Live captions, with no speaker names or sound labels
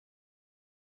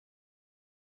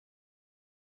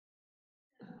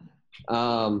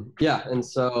Yeah, and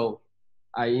so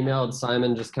I emailed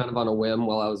Simon just kind of on a whim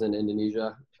while I was in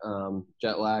Indonesia,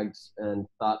 jet lagged, and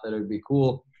thought that it would be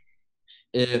cool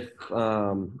if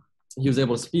he was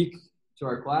able to speak to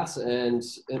our class. And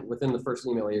within the first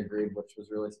email, he agreed, which was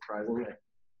really surprising.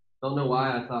 I don't know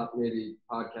why. I thought maybe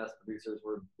podcast producers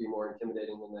would be more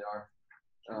intimidating than they are.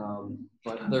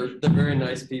 But they're very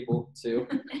nice people too.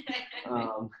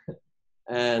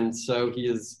 And so he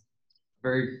is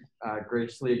very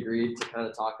graciously agreed to kind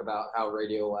of talk about how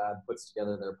RadioLab puts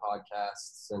together their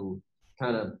podcasts and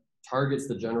kind of targets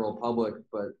the general public,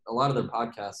 but a lot of their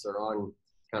podcasts are on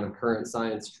kind of current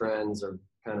science trends or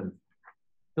kind of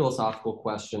philosophical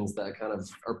questions that kind of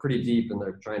are pretty deep, and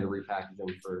they're trying to repackage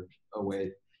them for a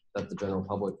way that the general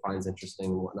public finds interesting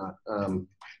and whatnot.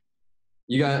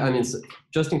 You guys, I mean,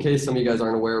 just in case some of you guys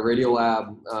aren't aware,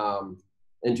 RadioLab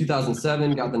in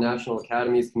 2007 got the National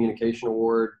Academy's Communication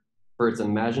Award for its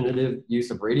imaginative use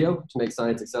of radio to make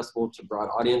science accessible to broad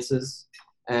audiences.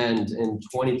 And in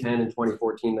 2010 and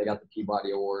 2014, they got the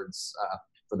Peabody Awards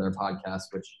for their podcast,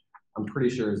 which I'm pretty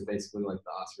sure is basically like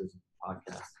the Oscars of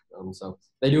podcast. So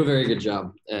they do a very good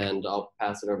job. And I'll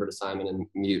pass it over to Simon and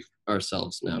mute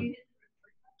ourselves now.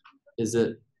 Is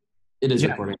it? It is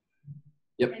recording.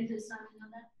 Yep. And does Simon know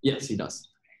that? Yes, he does.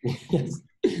 Yes.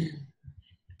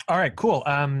 All right, cool.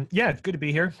 Yeah, it's good to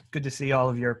be here. Good to see all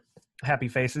of your happy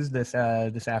faces this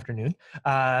afternoon.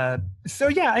 So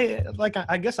yeah,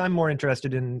 I guess I'm more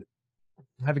interested in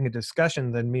having a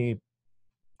discussion than me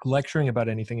lecturing about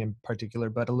anything in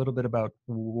particular, but a little bit about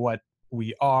what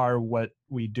we are, what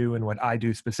we do, and what I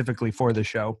do specifically for the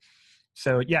show.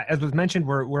 So yeah, as was mentioned,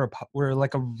 we're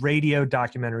like a radio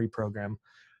documentary program.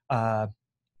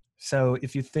 So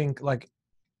if you think like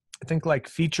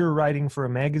feature writing for a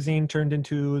magazine turned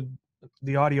into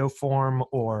the audio form,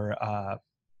 or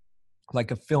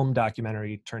like a film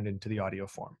documentary turned into the audio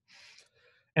form.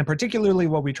 And particularly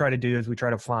what we try to do is we try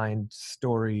to find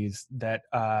stories that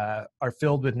are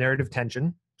filled with narrative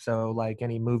tension. So like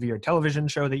any movie or television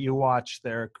show that you watch,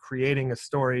 they're creating a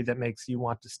story that makes you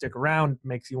want to stick around,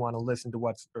 makes you want to listen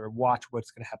to or watch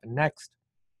what's going to happen next.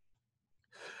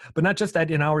 But not just that,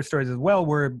 in our stories as well,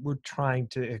 we're trying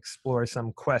to explore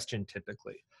some question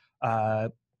typically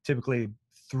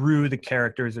through the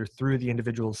characters or through the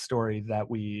individual story that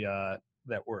we're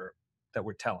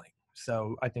telling.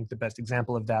 So I think the best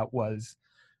example of that was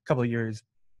a couple of years,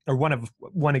 or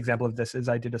one example of this is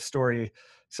I did a story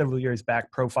several years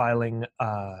back profiling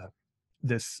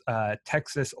this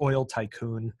Texas oil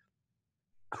tycoon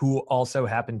who also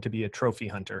happened to be a trophy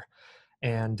hunter.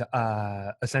 And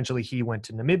essentially he went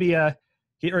to Namibia.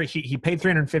 He paid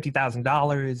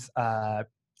 $350,000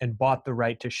 and bought the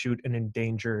right to shoot an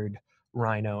endangered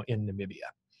rhino in Namibia.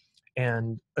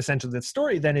 And essentially the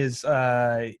story then is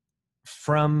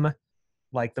from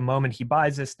like the moment he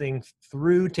buys this thing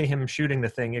through to him shooting the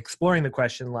thing, exploring the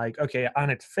question like, okay, on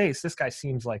its face, this guy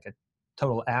seems like a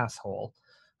total asshole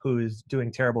who's doing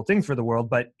terrible things for the world,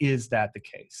 but is that the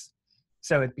case?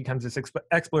 So it becomes this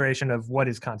exploration of what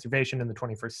is conservation in the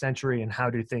 21st century and how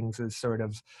do things as sort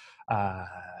of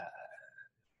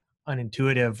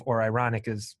unintuitive or ironic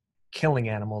as killing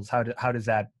animals, how does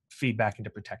that feed back into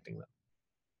protecting them?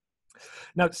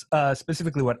 Now,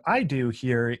 specifically what I do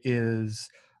here is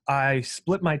I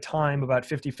split my time about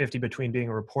 50-50 between being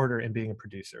a reporter and being a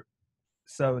producer.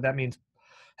 So that means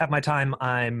half my time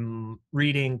I'm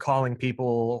reading, calling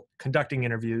people, conducting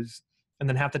interviews, and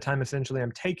then half the time essentially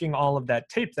I'm taking all of that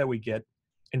tape that we get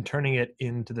and turning it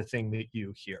into the thing that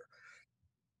you hear.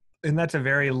 And that's a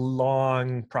very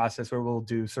long process where we'll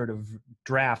do sort of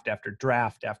draft after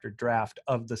draft after draft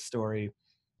of the story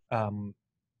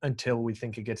until we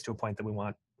think it gets to a point that we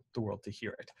want the world to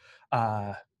hear it.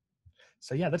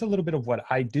 So yeah, that's a little bit of what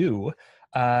I do,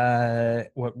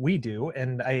 what we do.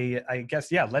 And I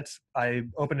guess, yeah, I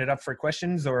open it up for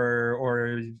questions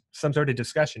or some sort of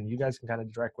discussion. You guys can kind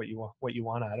of direct what you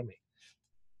want out of me.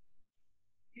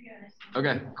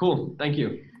 Okay, cool. Thank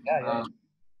you. Yeah.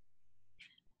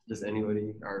 Does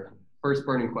anybody, our first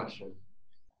burning question?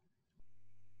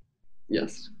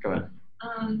 Yes, go ahead.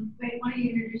 Wait, why don't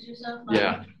you introduce yourself?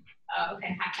 Yeah.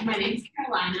 Okay. Hi, my name's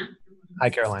Carolina. Hi,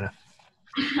 Carolina.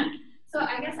 So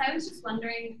I guess I was just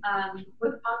wondering,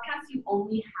 with podcasts, you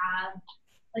only have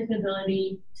like the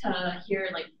ability to hear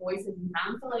like voices and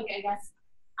sounds. So like, I guess,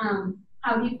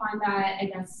 how do you find that, I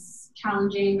guess,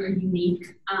 challenging or unique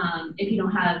if you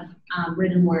don't have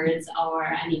written words or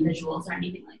any visuals or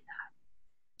anything like that?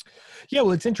 Yeah,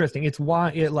 well, it's interesting. It's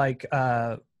why it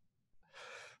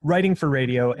writing for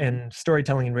radio and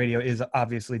storytelling in radio is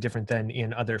obviously different than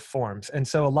in other forms. And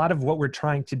so a lot of what we're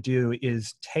trying to do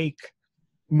is take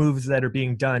moves that are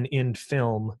being done in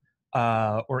film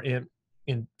or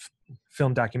in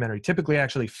film documentary, typically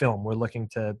actually film, we're looking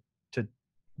to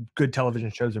good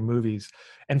television shows or movies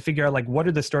and figure out like what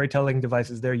are the storytelling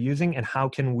devices they're using and how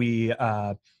can we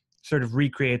sort of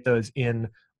recreate those in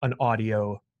an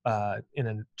audio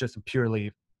just a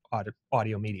purely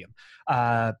audio medium.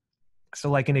 So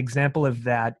like an example of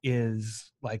that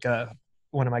is like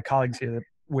one of my colleagues here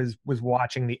was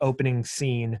watching the opening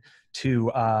scene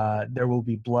to There Will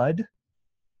Be Blood,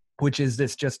 which is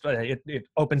this just it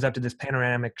opens up to this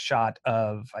panoramic shot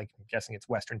of, I'm guessing it's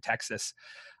Western Texas,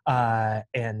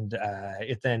 and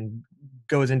it then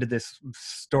goes into this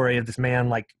story of this man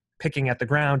like picking at the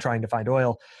ground trying to find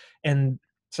oil. And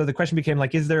so the question became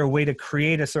like, is there a way to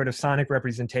create a sort of sonic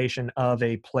representation of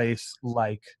a place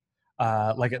like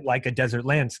a desert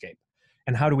landscape,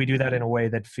 and how do we do that in a way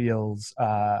that feels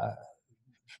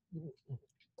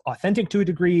authentic to a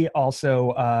degree,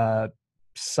 also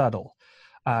subtle.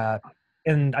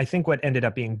 And I think what ended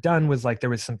up being done was like there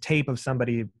was some tape of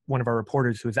somebody, one of our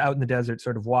reporters who was out in the desert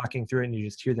sort of walking through it, and you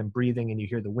just hear them breathing and you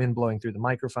hear the wind blowing through the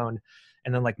microphone.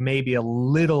 And then like maybe a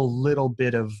little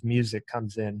bit of music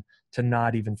comes in to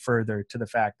nod even further to the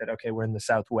fact that, okay, we're in the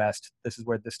Southwest. This is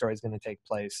where the story is going to take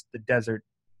place. The desert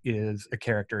is a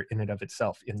character in and of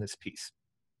itself in this piece.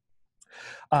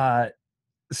 So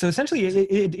essentially,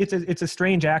 it's a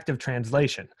strange act of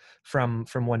translation from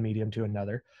one medium to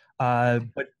another.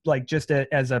 But like just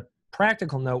as a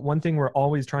practical note, one thing we're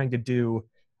always trying to do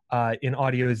in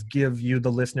audio is give you,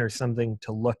 the listener, something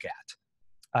to look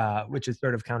at, which is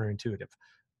sort of counterintuitive.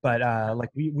 But like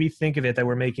we think of it that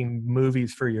we're making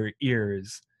movies for your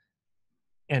ears,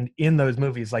 and in those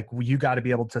movies, like you got to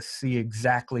be able to see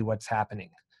exactly what's happening,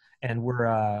 and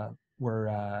or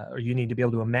you need to be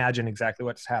able to imagine exactly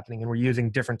what's happening, and we're using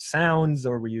different sounds,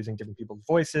 or we're using different people's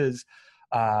voices,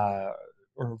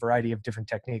 or a variety of different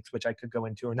techniques, which I could go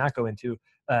into or not go into,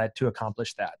 to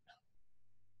accomplish that.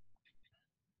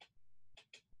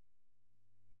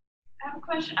 I have a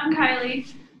question. I'm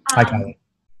Kylie. Hi, Kylie.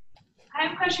 I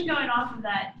have a question going off of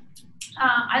that.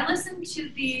 I listened to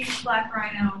the Black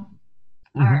Rhino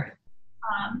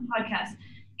podcast,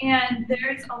 and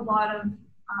there's a lot of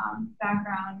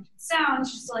background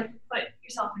sounds just to like put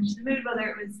yourself into the mood, whether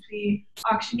it was the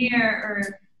auctioneer or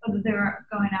whether they were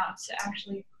going out to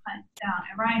actually hunt down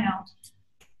a rhino.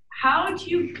 How do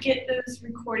you get those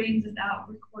recordings without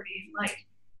recording like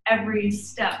every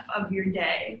step of your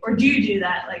day? Or do you do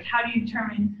that? Like, how do you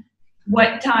determine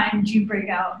what time do you break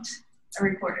out a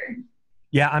recorder?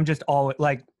 Yeah, I'm just always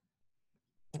like,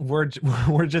 we're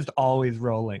just always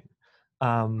rolling.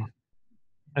 And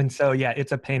so, yeah,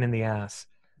 it's a pain in the ass.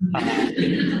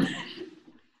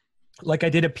 Like I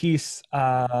did a piece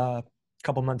a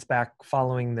couple months back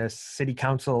following this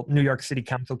New York City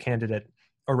Council candidate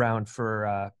around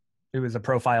for, it was a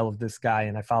profile of this guy,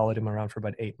 and I followed him around for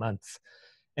about 8 months.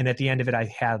 And at the end of it, I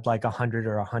had like 100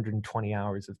 or 120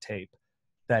 hours of tape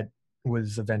that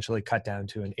was eventually cut down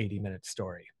to an 80-minute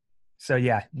story. So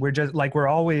yeah, we're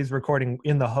always recording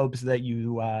in the hopes that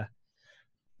you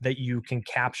can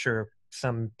capture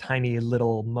some tiny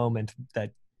little moment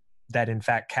that in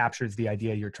fact captures the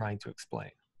idea you're trying to explain.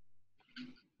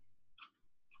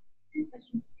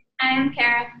 I'm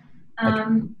Kara.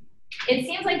 It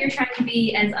seems like you're trying to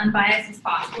be as unbiased as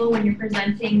possible when you're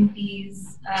presenting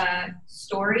these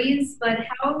stories, but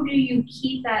how do you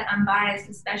keep that unbiased,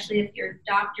 especially if you're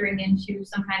doctoring into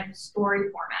some kind of a story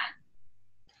format?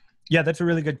 Yeah, that's a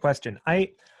really good question.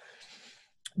 I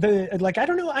don't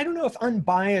know if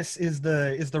unbiased is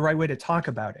the right way to talk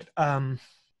about it.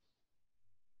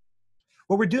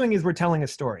 What we're doing is we're telling a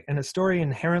story, and a story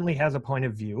inherently has a point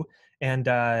of view, and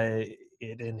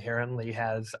it inherently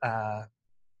has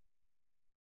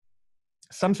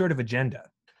some sort of agenda.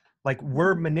 Like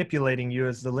we're manipulating you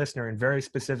as the listener in very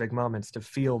specific moments to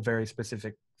feel very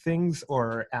specific things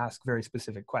or ask very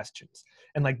specific questions.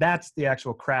 And like that's the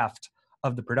actual craft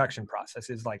of the production process,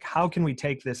 is like, how can we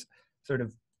take this sort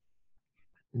of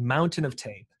mountain of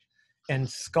tape and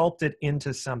sculpt it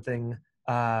into something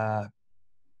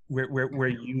where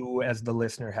you as the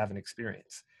listener have an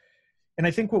experience. And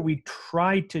I think what we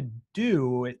try to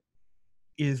do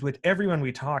is, with everyone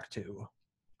we talk to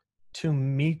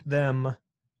meet them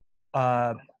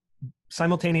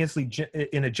simultaneously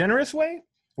in a generous way,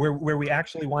 where we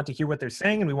actually want to hear what they're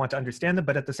saying and we want to understand them,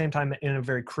 but at the same time in a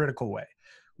very critical way,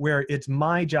 where it's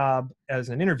my job as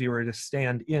an interviewer to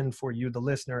stand in for you, the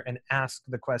listener, and ask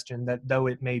the question that, though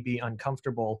it may be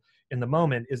uncomfortable in the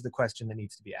moment, is the question that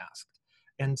needs to be asked.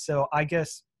 And so I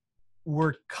guess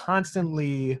we're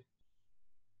constantly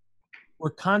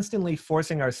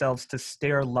forcing ourselves to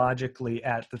stare logically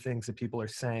at the things that people are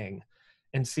saying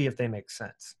and see if they make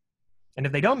sense. And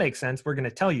if they don't make sense, we're going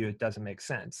to tell you it doesn't make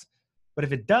sense. But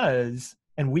if it does,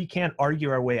 and we can't argue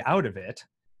our way out of it,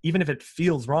 even if it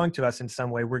feels wrong to us in some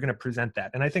way, we're going to present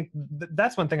that. And I think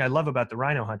that's one thing I love about the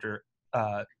Rhino Hunter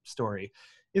story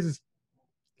is,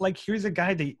 like, here's a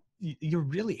guy that you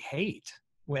really hate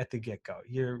at the get-go.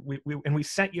 And we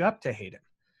set you up to hate him.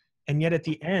 And yet at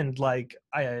the end, like,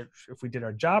 if we did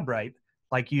our job right,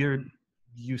 like,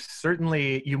 you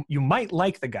certainly, you might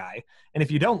like the guy. And if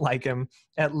you don't like him,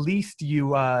 at least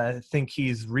you think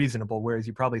he's reasonable, whereas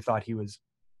you probably thought he was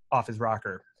off his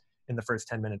rocker in the first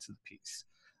 10 minutes of the piece.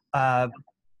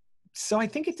 So I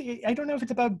think I don't know if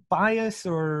it's about bias,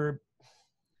 or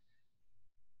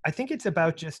I think it's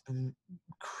about just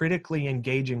critically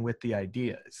engaging with the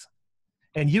ideas.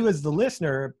 And you as the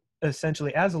listener,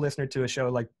 essentially as a listener to a show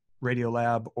like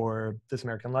RadioLab or This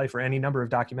American Life or any number of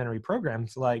documentary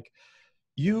programs, like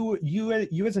you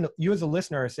as a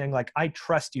listener are saying, like, I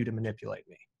trust you to manipulate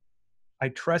me. I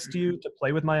trust you to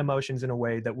play with my emotions in a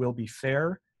way that will be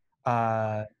fair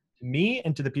to me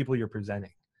and to the people you're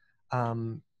presenting.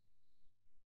 And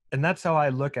that's how I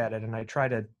look at it, and I try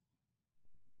to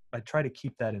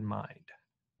keep that in mind.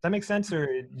 Does that make sense? Or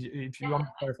if you want me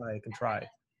to clarify, I can try.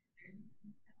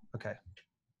 Okay.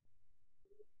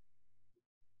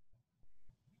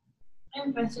 I have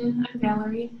a question. I'm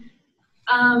Valerie.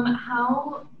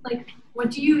 What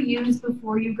do you use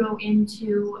before you go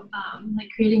into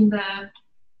creating the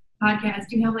podcast?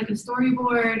 Do you have like a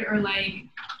storyboard or like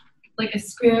a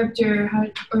script, or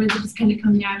does it just kind of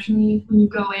come naturally when you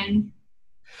go in?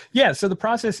 Yeah. So the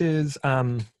process is,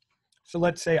 so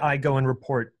let's say I go and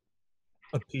report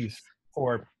a piece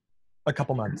for a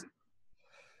couple months.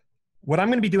 What I'm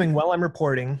going to be doing while I'm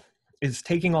reporting is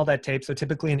taking all that tape. So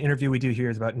typically an interview we do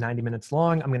here is about 90 minutes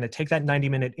long. I'm going to take that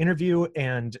 90-minute interview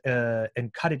and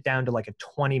cut it down to like a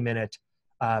 20-minute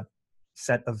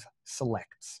set of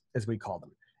selects, as we call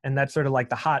them. And that's sort of like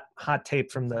the hot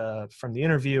tape from the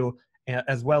interview,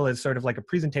 as well as sort of like a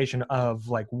presentation of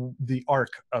like the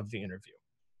arc of the interview.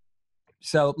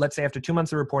 So let's say after 2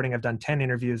 months of reporting, I've done 10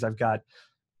 interviews. I've got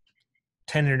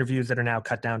 10 interviews that are now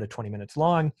cut down to 20 minutes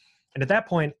long. And at that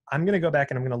point, I'm going to go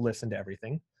back and I'm going to listen to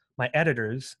everything. My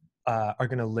editors are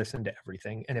going to listen to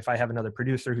everything. And if I have another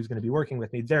producer who's going to be working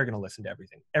with me, they're going to listen to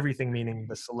everything. Everything meaning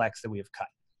the selects that we have cut.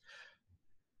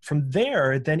 From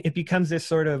there, then it becomes this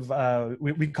sort of,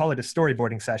 we call it a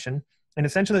storyboarding session. And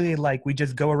essentially, like, we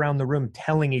just go around the room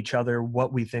telling each other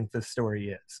what we think the story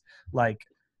is. Like,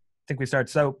 I think we start,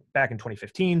 so back in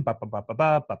 2015, but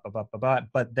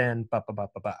then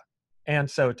And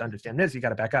so to understand this, you got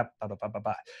to back up,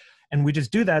 And we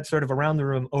just do that sort of around the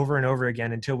room over and over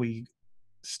again until we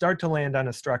start to land on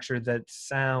a structure that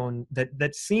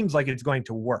seems like it's going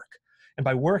to work. And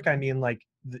by work, I mean like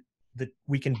that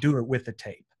we can do it with the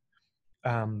tape.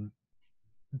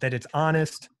 That it's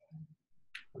honest,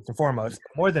 first and foremost.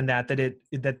 More than that, that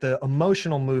the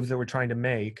emotional moves that we're trying to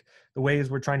make, the ways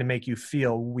we're trying to make you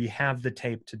feel, we have the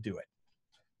tape to do it.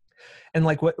 And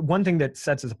like one thing that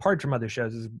sets us apart from other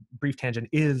shows, is brief tangent,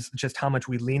 is just how much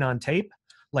we lean on tape.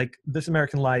 Like This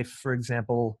American Life, for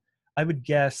example, I would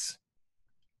guess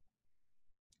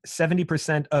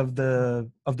 70% of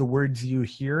the words you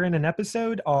hear in an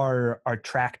episode are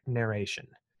tracked narration.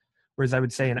 Whereas I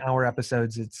would say in our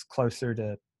episodes, it's closer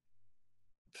to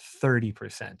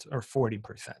 30% or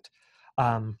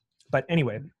 40%. But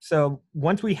anyway, so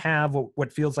once we have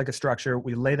what feels like a structure,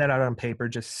 we lay that out on paper,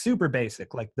 just super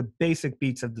basic, like the basic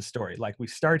beats of the story. Like we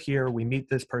start here, we meet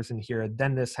this person here,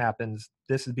 then this happens,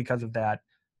 this is because of that,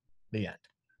 the end.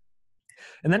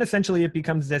 And then essentially it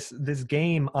becomes this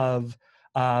game of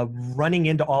running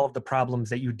into all of the problems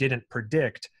that you didn't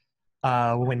predict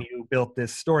when you built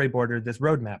this storyboard or this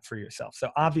roadmap for yourself. So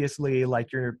obviously, like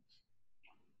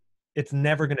it's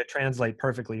never going to translate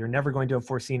perfectly. You're never going to have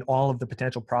foreseen all of the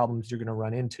potential problems you're going to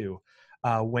run into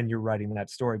when you're writing that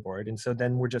storyboard. And so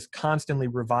then we're just constantly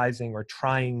revising or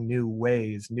trying new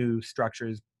ways, new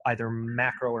structures, either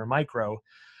macro or micro,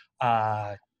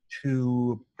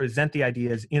 to present the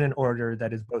ideas in an order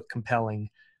that is both compelling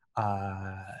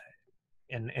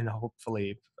and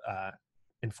hopefully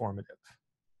informative.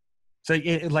 So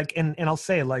and I'll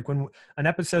say, like, when an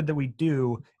episode that we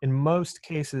do, in most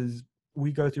cases,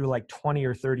 we go through like 20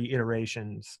 or 30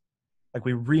 iterations. Like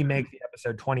we remake the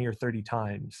episode 20 or 30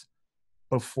 times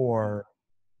before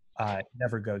it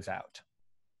never goes out.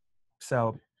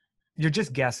 So you're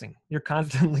just guessing. You're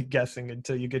constantly guessing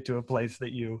until you get to a place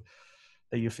that you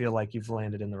feel like you've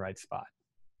landed in the right spot.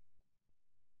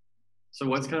 So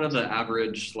what's kind of the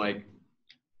average, like,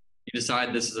 you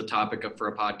decide this is a topic for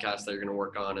a podcast that you're going to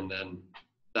work on, and then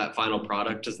that final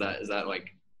product, is that like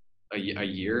a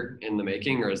year in the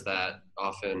making, or is that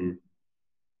often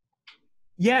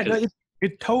Yeah, no,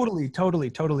 it totally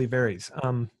varies.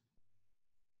 I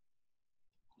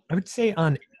would say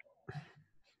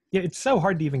it's so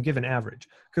hard to even give an average,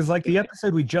 because like the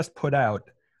episode we just put out,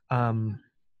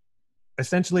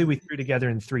 essentially we threw together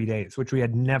in 3 days, which we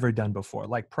had never done before.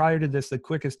 Like prior to this, the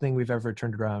quickest thing we've ever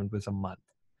turned around was a month.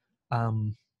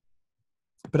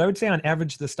 But I would say on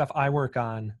average, the stuff I work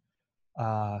on,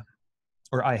 or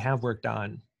I have worked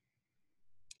on,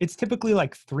 it's typically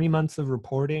like 3 months of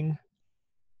reporting.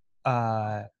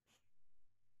 And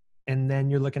then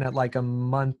you're looking at like a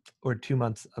month or 2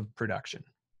 months of production.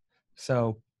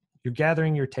 So you're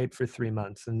gathering your tape for 3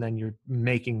 months, and then you're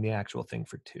making the actual thing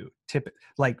for 2.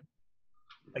 Like,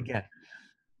 again,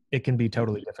 it can be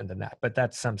totally different than that, but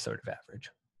that's some sort of average.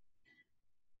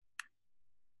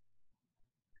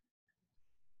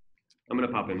 I'm going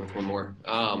to pop in with one more.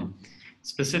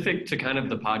 Specific to kind of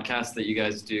the podcast that you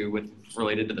guys do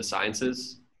related to the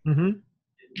sciences. Mm-hmm.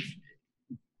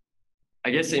 I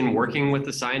guess in working with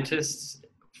the scientists,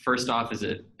 first off, is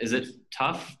it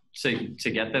tough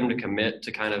to get them to commit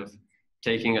to kind of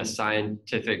taking a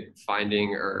scientific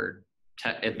finding or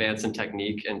advance in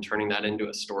technique and turning that into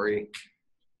a story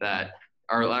that,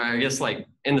 or I guess like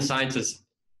in the sciences,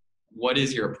 what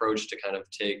is your approach to kind of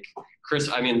take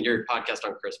your podcast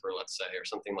on CRISPR, let's say, or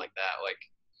something like that? Like,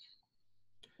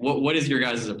 what is your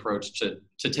guys' approach to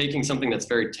taking something that's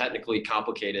very technically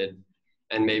complicated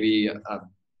and maybe a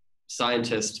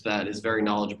scientist that is very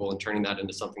knowledgeable and turning that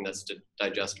into something that's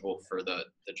digestible for the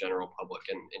general public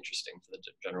and interesting for the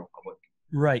general public?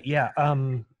 Right. Yeah.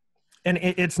 And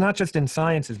it's not just in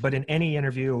sciences, but in any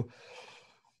interview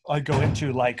I go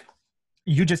into, like,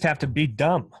 you just have to be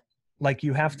dumb. Like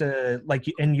you have to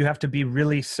and you have to be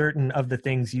really certain of the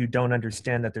things you don't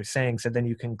understand that they're saying. So then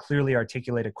you can clearly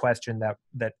articulate a question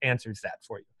that answers that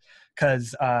for you.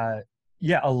 Cause a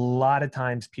lot of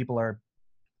times people are,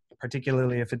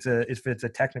 particularly if it's a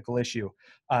technical issue,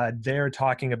 they're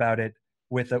talking about it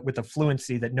with a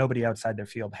fluency that nobody outside their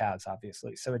field has,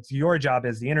 obviously. So it's your job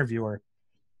as the interviewer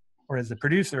or as the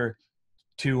producer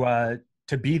to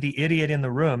be the idiot in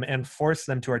the room and force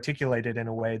them to articulate it in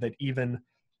a way that even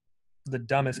the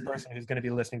dumbest person who's going to be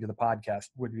listening to the podcast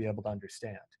would be able to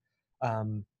understand.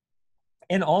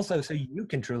 And also so you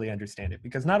can truly understand it,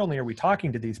 because not only are we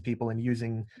talking to these people and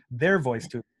using their voice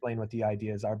to explain what the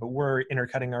ideas are, but we're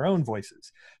intercutting our own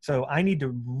voices. So I need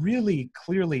to really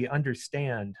clearly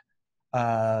understand,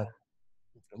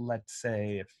 let's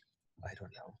say, if, I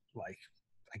don't know, like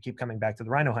I keep coming back to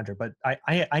the rhino hunter, but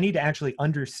I need to actually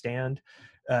understand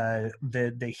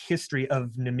the history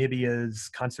of Namibia's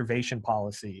conservation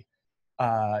policy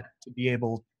to be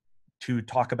able to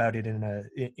talk about it in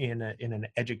an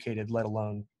educated, let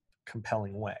alone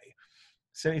compelling way.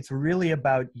 So it's really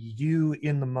about you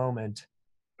in the moment,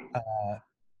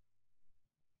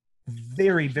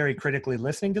 very, very critically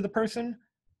listening to the person,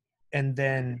 and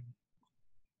then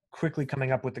quickly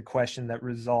coming up with a question that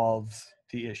resolves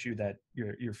the issue that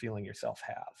you're feeling yourself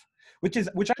have, which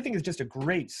I think is just a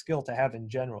great skill to have in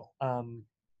general.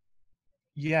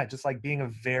 Just like being a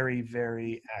very,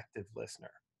 very active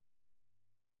listener.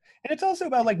 And it's also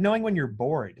about like knowing when you're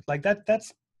bored. Like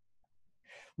that's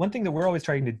one thing that we're always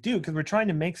trying to do, because we're trying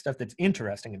to make stuff that's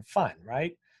interesting and fun,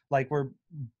 right? Like we're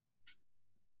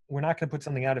not going to put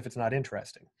something out if it's not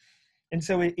interesting. And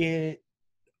so it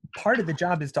part of the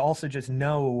job is to also just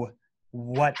know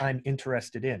what I'm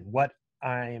interested in, what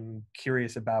I'm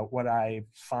curious about, what I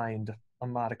find a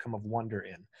modicum of wonder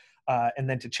in, and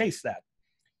then to chase that.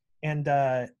 And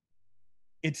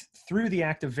it's through the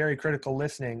act of very critical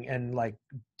listening and like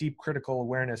deep critical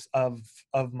awareness of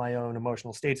my own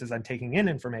emotional states as I'm taking in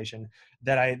information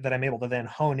that I'm able to then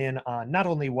hone in on not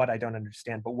only what I don't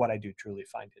understand, but what I do truly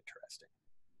find interesting.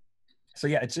 So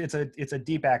yeah, it's a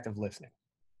deep act of listening.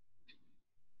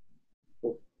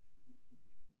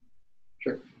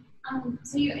 Sure.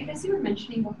 So I guess you were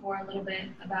mentioning before a little bit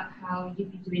about how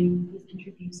you'd be doing these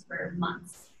interviews for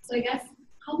months. So I guess,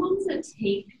 how long does it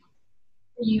take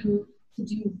for you to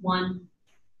do one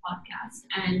podcast?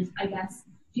 And I guess,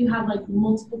 do you have like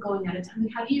multiple going at a time?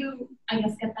 How do you, I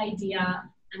guess, get the idea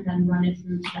and then run it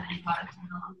through to the end product? And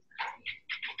how long does that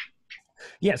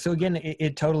take? Yeah, so again,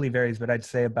 it totally varies, but I'd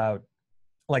say about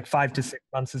like 5 to 6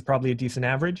 months is probably a decent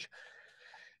average.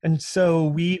 And so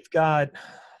we've got,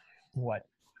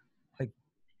 like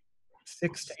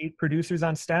 6 to 8 producers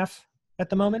on staff at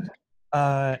the moment.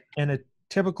 And a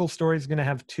typical story is going to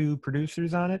have 2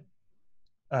 producers on it.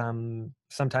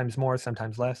 Sometimes more,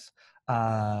 sometimes less.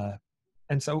 And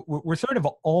so we're sort of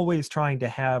always trying to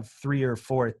have 3 or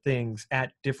 4 things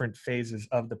at different phases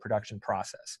of the production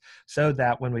process, so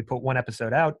that when we put one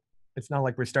episode out, it's not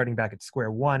like we're starting back at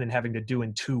square one and having to do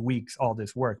in 2 weeks all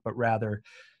this work, but rather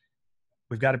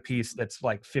we've got a piece that's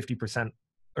like 50%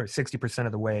 or 60%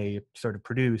 of the way sort of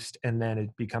produced, and then it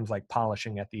becomes like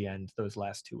polishing at the end, those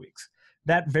last 2 weeks.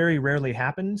 That very rarely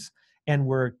happens, and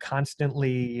we're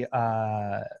constantly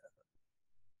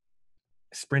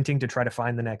sprinting to try to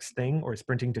find the next thing, or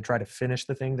sprinting to try to finish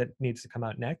the thing that needs to come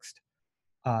out next.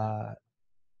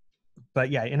 But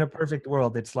yeah, in a perfect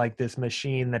world, it's like this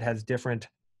machine that has different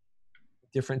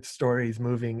stories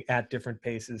moving at different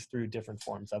paces through different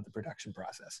forms of the production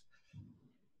process.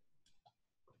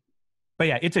 But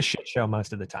yeah, it's a shit show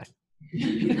most of the time.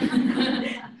 Yeah,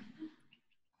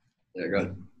 go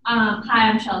ahead. Hi,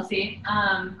 I'm Chelsea.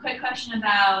 Quick question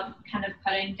about kind of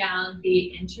cutting down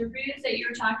the interviews that you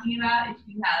were talking about. If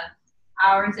you have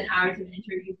hours and hours of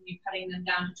interviews and you're cutting them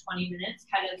down to 20 minutes,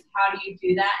 kind of how do you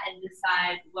do that and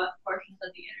decide what portions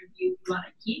of the interview you want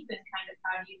to keep, and kind of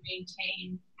how do you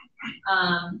maintain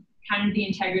kind of the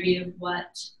integrity of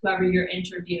what whoever you're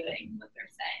interviewing, what they're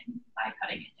saying by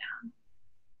cutting it down?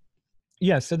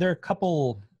 Yeah, so there are a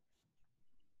couple.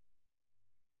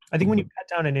 I think when you cut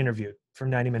down an interview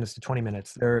from 90 minutes to 20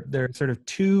 minutes, there are sort of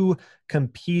two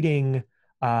competing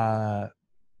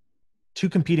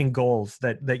goals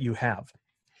that you have.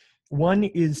 One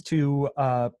is to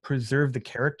preserve the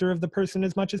character of the person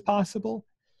as much as possible.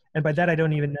 And by that, I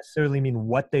don't even necessarily mean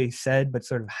what they said, but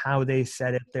sort of how they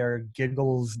said it, their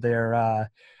giggles, their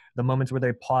the moments where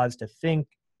they pause to think.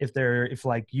 If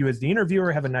like you as the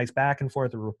interviewer have a nice back and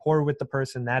forth or rapport with the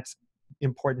person, that's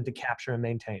important to capture and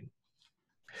maintain.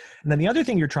 And then the other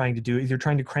thing you're trying to do is you're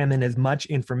trying to cram in as much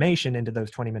information into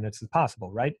those 20 minutes as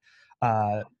possible, right?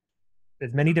 As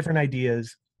many different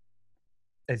ideas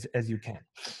as you can.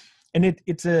 And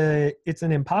it's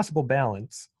an impossible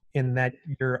balance, in that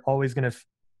you're always going to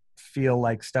feel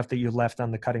like stuff that you left on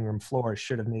the cutting room floor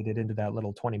should have made it into that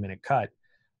little 20-minute cut.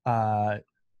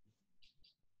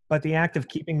 But the act of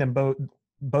keeping them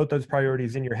both those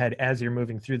priorities in your head as you're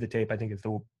moving through the tape, I think, is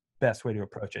the best way to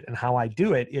approach it. And how I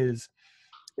do it is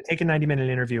to take a 90-minute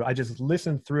interview. I just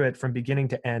listen through it from beginning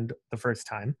to end the first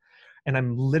time, and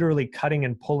I'm literally cutting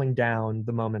and pulling down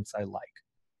the moments I like,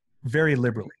 very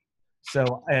liberally.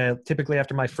 So typically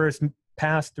after my first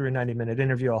pass through a 90-minute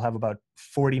interview, I'll have about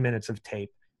 40 minutes of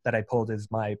tape that I pulled as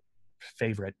my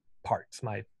favorite parts,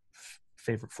 my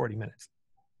favorite 40 minutes.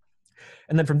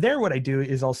 And then from there, what I do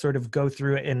is I'll sort of go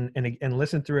through it and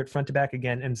listen through it front to back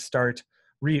again and start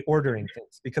reordering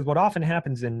things. Because what often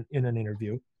happens in an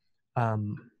interview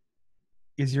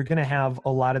is you're going to have a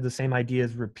lot of the same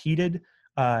ideas repeated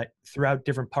throughout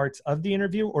different parts of the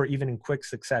interview, or even in quick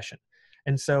succession.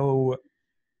 And so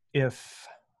if,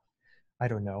 I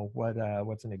don't know,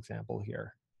 what's an example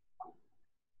here?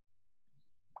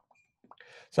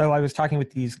 So I was talking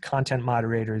with these content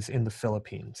moderators in the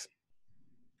Philippines.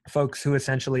 Folks who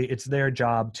essentially, it's their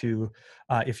job to,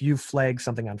 if you flag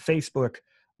something on Facebook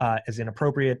as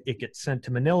inappropriate, it gets sent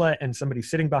to Manila, and somebody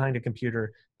sitting behind a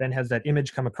computer then has that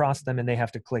image come across them, and they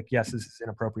have to click, yes, this is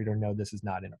inappropriate, or no, this is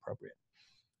not inappropriate.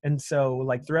 And so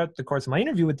like throughout the course of my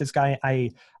interview with this guy,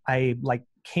 I like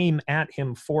came at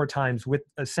him 4 times with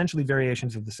essentially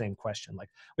variations of the same question. Like,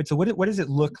 wait, so what does it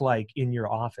look like in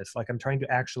your office? Like, I'm trying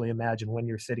to actually imagine when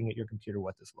you're sitting at your computer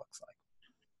what this looks like.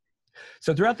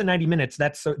 So throughout the 90 minutes,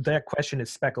 that question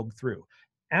is speckled through.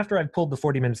 After I've pulled the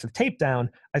 40 minutes of tape down,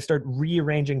 I start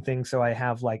rearranging things so I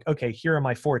have like, okay, here are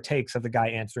my 4 takes of the guy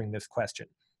answering this question.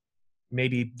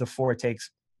 Maybe the 4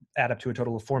 takes add up to a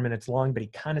total of 4 minutes long, but he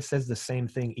kind of says the same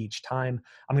thing each time.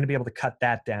 I'm going to be able to cut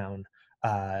that down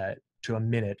to a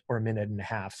minute or a minute and a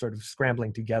half, sort of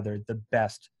scrambling together the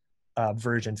best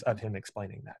versions of him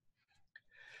explaining that.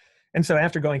 And so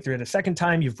after going through it a second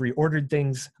time, you've reordered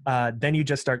things, then you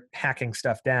just start hacking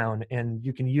stuff down, and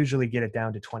you can usually get it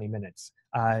down to 20 minutes.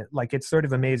 Like, it's sort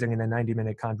of amazing in a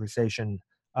 90-minute conversation.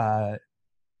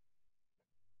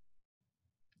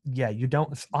 Yeah,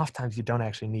 oftentimes you don't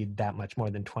actually need that much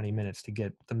more than 20 minutes to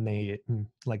get the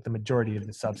majority of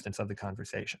the substance of the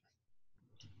conversation.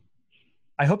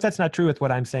 I hope that's not true with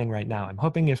what I'm saying right now. I'm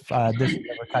hoping if this is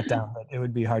ever cut down, that it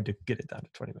would be hard to get it down to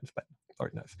 20 minutes, but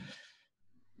Lord knows.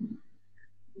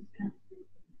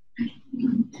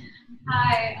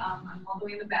 Hi, I'm all the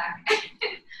way in the back.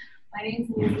 My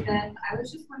name's Elizabeth. I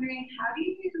was just wondering, how do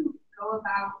you go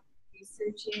about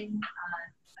researching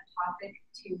a topic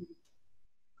to,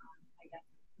 I guess,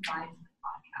 provide to the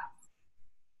podcast?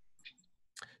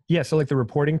 Yeah, so like the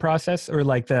reporting process, or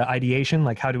like the ideation,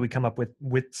 like how do we come up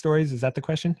with stories? Is that the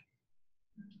question?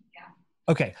 Yeah.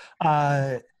 Okay.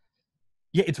 Yeah,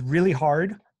 it's really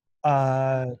hard.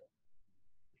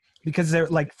 Because they're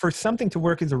like, for something to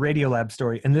work as a RadioLab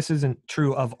story, and this isn't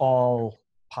true of all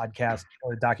podcast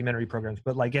or documentary programs,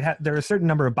 but like there are a certain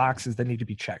number of boxes that need to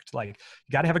be checked. Like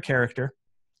you got to have a character.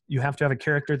 You have to have a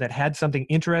character that had something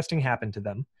interesting happen to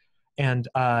them. And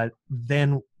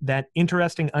then that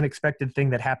interesting, unexpected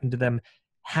thing that happened to them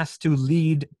has to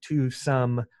lead to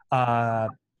some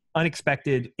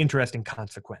unexpected, interesting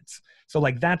consequence. So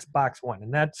like that's box one.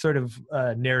 And that's sort of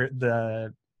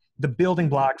the building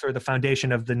blocks or the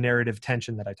foundation of the narrative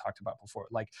tension that I talked about before.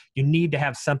 Like you need to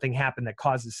have something happen that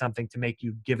causes something to make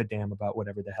you give a damn about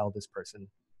whatever the hell this person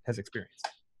has experienced.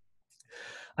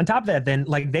 On top of that, then,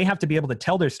 like they have to be able to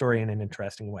tell their story in an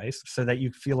interesting way so that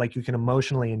you feel like you can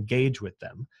emotionally engage with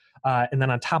them. And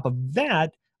then on top of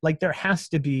that, like there has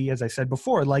to be, as I said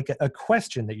before, like a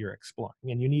question that you're exploring.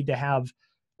 And you need to have,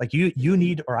 like you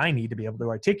need, or I need to be able to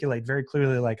articulate very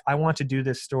clearly, like I want to do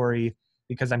this story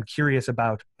because I'm curious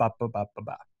about ba ba ba ba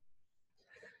ba.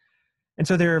 And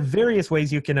so there are various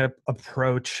ways you can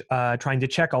approach trying to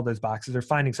check all those boxes or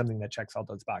finding something that checks all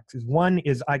those boxes. One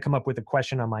is I come up with a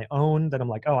question on my own that I'm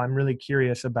like, oh, I'm really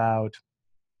curious about,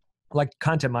 like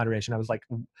content moderation. I was like,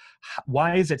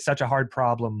 why is it such a hard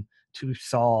problem to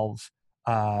solve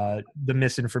the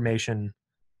misinformation,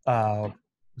 the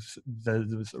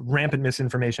rampant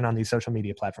misinformation on these social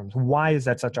media platforms? Why is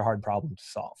that such a hard problem to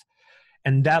solve?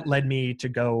 And that led me to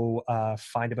go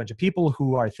find a bunch of people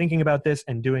who are thinking about this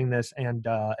and doing this and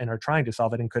are trying to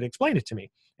solve it and could explain it to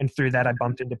me. And through that, I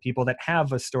bumped into people that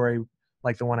have a story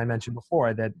like the one I mentioned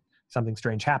before, that something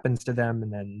strange happens to them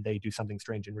and then they do something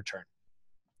strange in return.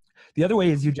 The other way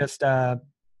is you just,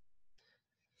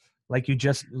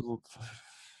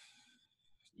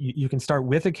 you can start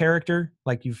with a character,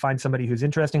 like you find somebody who's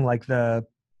interesting, like the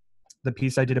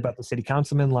piece I did about the city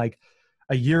councilman. Like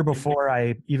a year before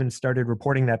I even started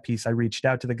reporting that piece, I reached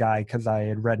out to the guy because I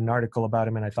had read an article about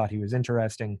him and I thought he was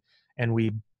interesting, and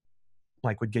we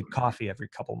would get coffee every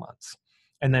couple months.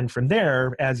 And then from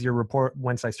there,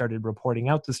 once I started reporting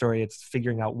out the story, it's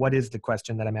figuring out what is the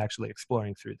question that I'm actually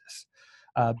exploring through this.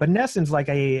 But in essence,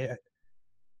 at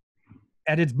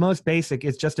its most basic,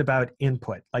 it's just about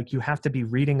input. Like you have to be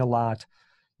reading a lot.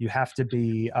 You have to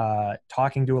be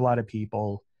talking to a lot of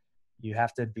people. You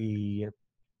have to be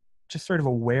just sort of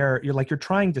aware. You're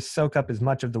trying to soak up as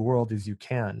much of the world as you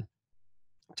can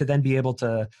to then be able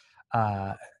to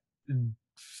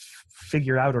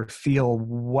figure out or feel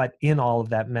what in all of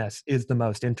that mess is the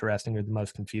most interesting or the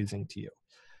most confusing to you.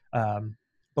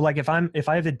 But like if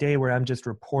I have a day where I'm just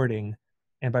reporting,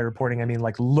 and by reporting I mean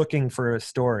like looking for a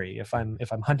story, if I'm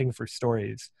hunting for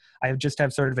stories, I just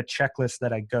have sort of a checklist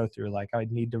that I go through. Like I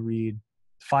need to read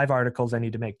 5 articles, I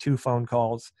need to make 2 phone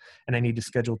calls, and I need to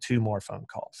schedule 2 more phone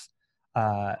calls.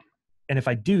 And if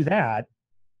I do that,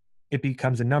 it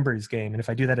becomes a numbers game. And if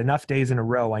I do that enough days in a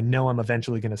row, I know I'm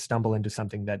eventually going to stumble into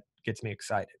something that gets me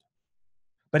excited.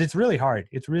 But it's really hard.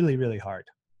 It's really, really hard.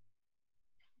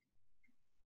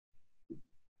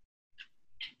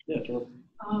 Yeah, Philip.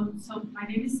 So my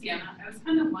name is Sienna. I was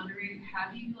kind of wondering,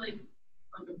 how do you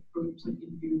approach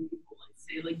interviewing people?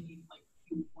 Say you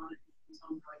want to tell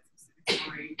them a specific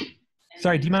story.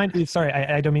 Sorry, do you mind? Sorry,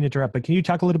 I don't mean to interrupt, but can you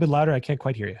talk a little bit louder? I can't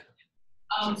quite hear you.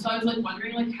 So I was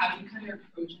wondering how do you kind of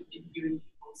approach interviewing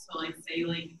people? So say you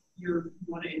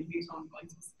want to interview someone for a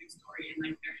specific story and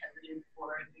they're hesitant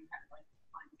or they kind of want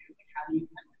to do, how do you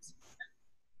kind of explain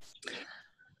that?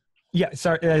 Yeah,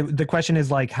 sorry. The question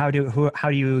is how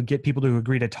do you get people to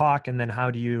agree to talk, and then how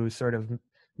do you sort of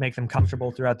make them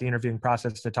comfortable throughout the interviewing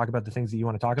process to talk about the things that you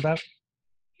want to talk about?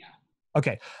 Yeah.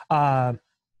 Okay.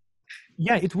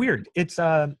 Yeah, it's weird. It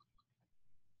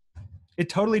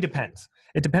totally depends.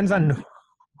 It depends on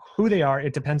who they are.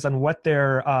 It depends on what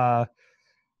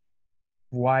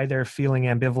why they're feeling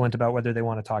ambivalent about whether they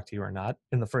want to talk to you or not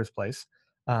in the first place.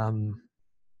 And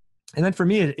then for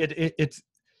me, it's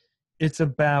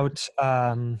about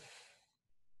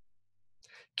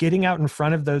getting out in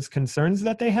front of those concerns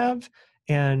that they have,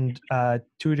 and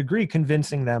to a degree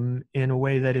convincing them in a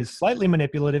way that is slightly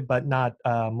manipulative but not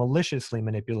maliciously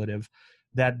manipulative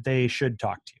that they should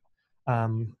talk to you.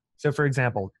 So for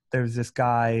example, there's this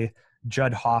guy,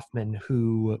 Judd Hoffman,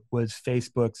 who was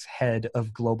Facebook's head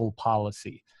of global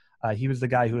policy. He was the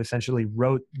guy who essentially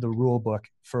wrote the rule book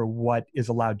for what is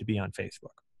allowed to be on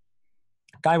Facebook.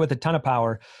 Guy with a ton of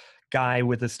power, guy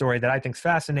with a story that I think is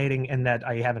fascinating and that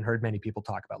I haven't heard many people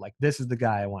talk about. This is the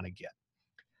guy I want to get.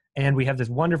 And we have this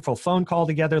wonderful phone call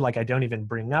together. I don't even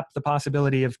bring up the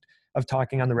possibility of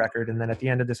talking on the record. And then at the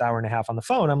end of this hour and a half on the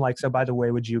phone, I'm like, so by the way,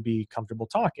 would you be comfortable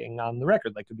talking on the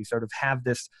record? Could we sort of have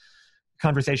this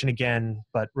conversation again,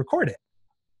 but record it?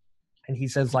 And he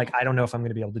says, I don't know if I'm going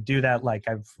to be able to do that.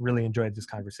 I've really enjoyed this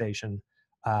conversation.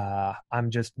 I'm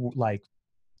just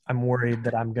I'm worried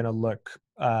that I'm going to look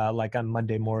like I'm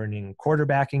Monday morning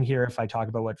quarterbacking here if I talk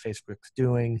about what Facebook's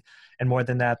doing. And more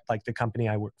than that, like the company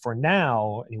I work for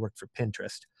now, and he worked for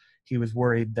Pinterest, he was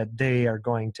worried that they are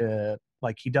going to,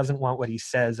 like, he doesn't want what he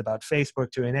says about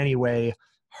Facebook to in any way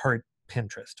hurt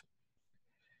Pinterest.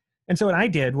 And so what I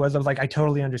did was I was like, I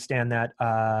totally understand that.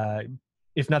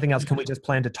 If nothing else, can we just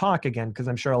plan to talk again? Because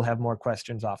I'm sure I'll have more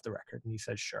questions off the record. And he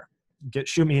says, sure.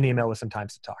 Shoot me an email with some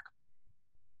times to talk.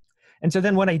 And so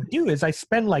then what I do is I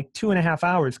spend like 2.5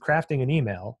 hours crafting an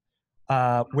email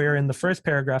where in the first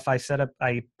paragraph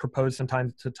I propose some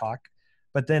time to talk.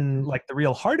 But then like the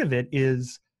real heart of it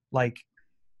is like,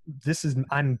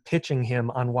 I'm pitching him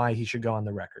on why he should go on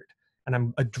the record. And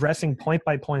I'm addressing point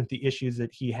by point the issues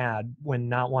that he had when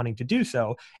not wanting to do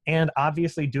so. And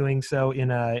obviously doing so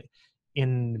in a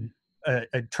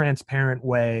transparent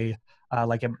way,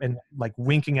 like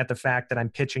winking at the fact that I'm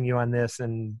pitching you on this,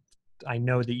 and I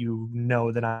know that you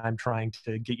know that I'm trying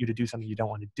to get you to do something you don't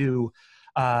want to do,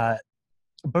 but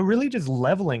really just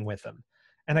leveling with them.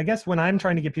 And I guess when I'm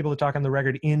trying to get people to talk on the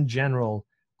record in general,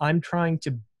 I'm trying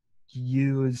to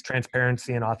use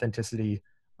transparency and authenticity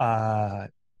as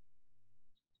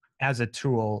a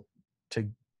tool to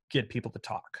get people to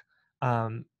talk,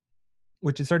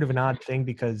 which is sort of an odd thing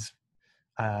because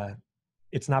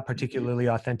it's not particularly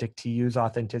authentic to use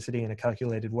authenticity in a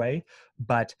calculated way,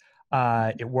 but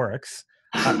it works.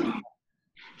 And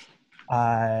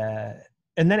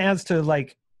then as to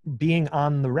like being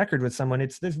on the record with someone,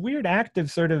 it's this weird act of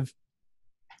sort of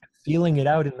feeling it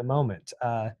out in the moment.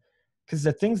 Because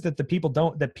the things that people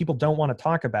don't want to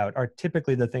talk about are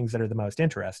typically the things that are the most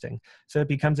interesting. So it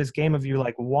becomes this game of you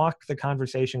like walk the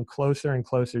conversation closer and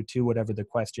closer to whatever the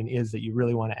question is that you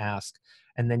really want to ask.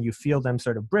 And then you feel them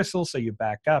sort of bristle. So you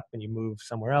back up and you move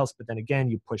somewhere else. But then again,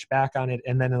 you push back on it.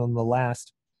 And then in the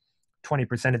last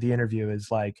 20% of the interview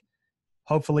is like,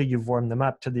 hopefully you've warmed them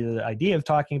up to the idea of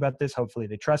talking about this. Hopefully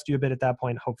they trust you a bit at that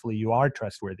point. Hopefully you are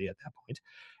trustworthy at that point.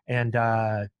 And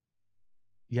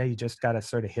yeah, you just got to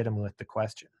sort of hit them with the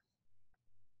question.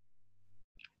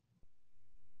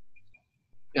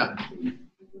 Yeah.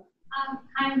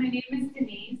 Hi, my name is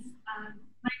Denise.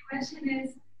 My question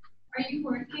is, are you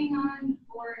working on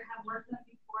or have worked on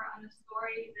before on a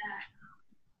story that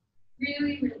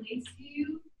really relates to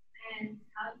you, and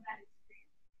how does that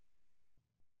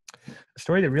experience? A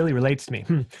story that really relates to me.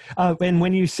 And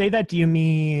when you say that, do you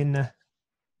mean...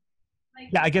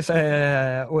 Yeah, I guess.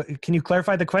 Can you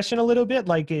clarify the question a little bit?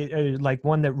 Like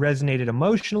one that resonated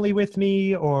emotionally with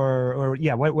me, or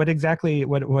yeah, what exactly do you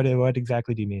mean? I guess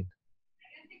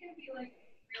it can be like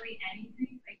really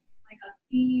anything, like a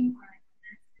theme or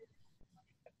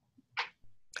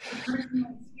a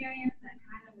personal experience that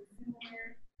kind of is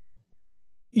similar.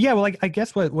 Yeah, well, I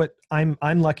guess what I'm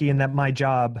lucky in that my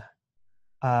job,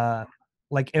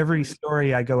 like every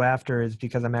story I go after is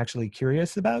because I'm actually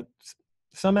curious about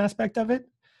some aspect of it,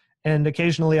 and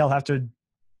occasionally I'll have to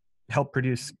help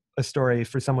produce a story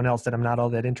for someone else that I'm not all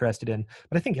that interested in.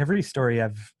 But I think every story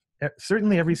I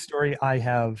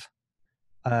have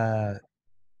I've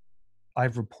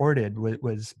reported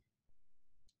was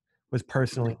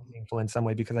personally meaningful in some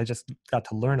way, because I just got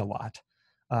to learn a lot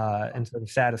and sort of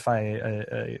satisfy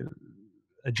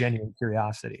a genuine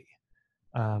curiosity.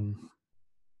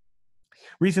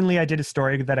 Recently I did a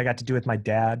story that I got to do with my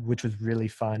dad, which was really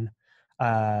fun.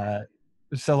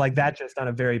 So like that, just on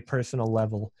a very personal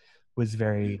level, was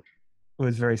very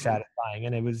satisfying,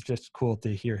 and it was just cool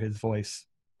to hear his voice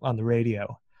on the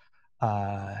radio.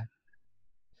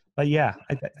 But yeah,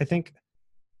 I think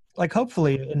like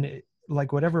hopefully in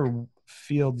like whatever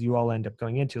field you all end up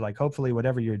going into, like hopefully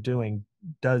whatever you're doing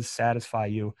does satisfy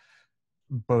you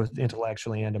both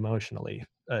intellectually and emotionally,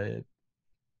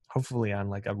 hopefully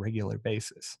on like a regular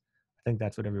basis. I think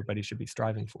that's what everybody should be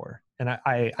striving for. And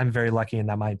I'm very lucky in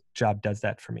that my job does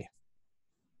that for me.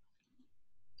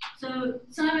 So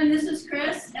Simon, this is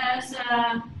Chris. As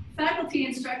a faculty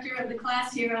instructor of the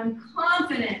class here, I'm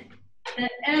confident that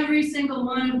every single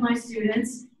one of my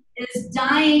students is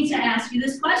dying to ask you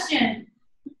this question.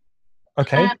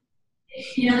 Okay.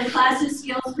 The class is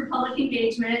Skills for Public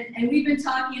Engagement, and we've been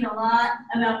talking a lot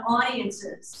about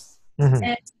audiences.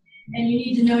 Mm-hmm. And you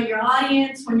need to know your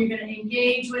audience when you're going to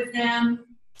engage with them.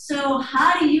 So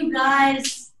how do you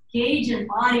guys gauge an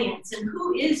audience, and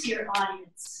who is your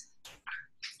audience?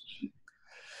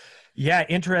 Yeah,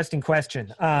 interesting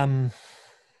question. I'm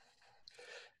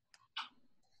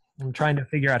trying to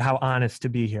figure out how honest to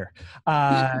be here.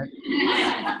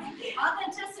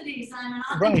 Authenticity, Simon.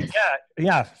 Right,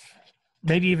 yeah.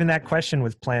 Maybe even that question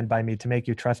was planned by me to make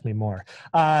you trust me more.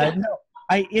 No,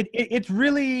 it's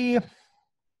really...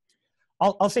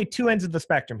 I'll say two ends of the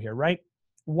spectrum here, right?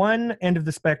 one end of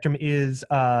the spectrum is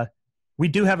we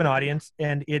do have an audience,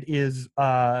 and it is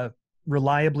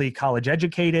reliably college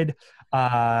educated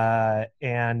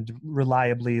and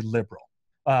reliably liberal,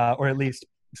 or at least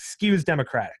skews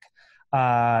Democratic.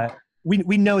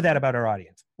 We know that about our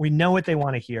audience. We know what they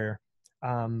want to hear,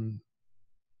 and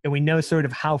we know sort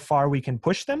of how far we can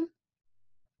push them.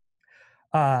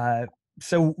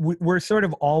 So we're sort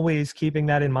of always keeping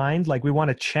that in mind. Like, we want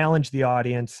to challenge the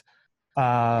audience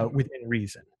within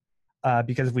reason,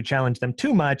 because if we challenge them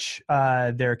too much,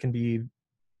 there can be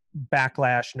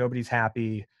backlash. Nobody's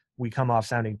happy. We come off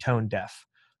sounding tone deaf.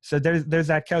 So there's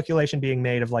that calculation being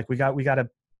made of like, we can't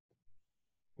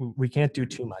do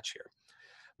too much here.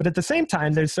 But at the same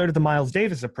time, there's sort of the Miles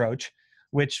Davis approach,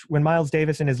 which when Miles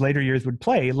Davis in his later years would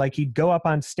play, like, he'd go up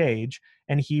on stage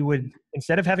and he would,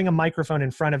 instead of having a microphone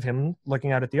in front of him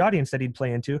looking out at the audience that he'd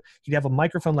play into, he'd have a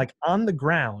microphone like on the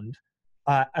ground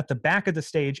at the back of the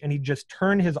stage, and he'd just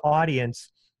turn his back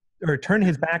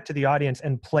to the audience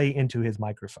and play into his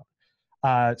microphone.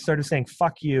 Sort of saying,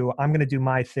 fuck you, I'm going to do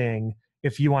my thing.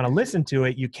 If you want to listen to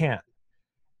it, you can.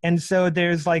 And so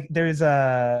there's like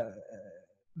a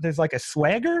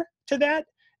swagger to that.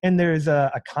 And there's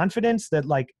a confidence that,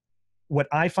 like, what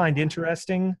I find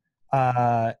interesting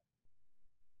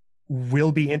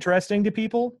will be interesting to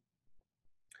people.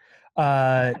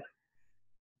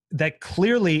 That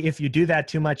clearly, if you do that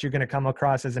too much, you're going to come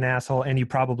across as an asshole, and you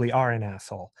probably are an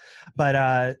asshole.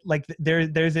 But like,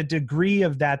 there's a degree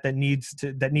of that needs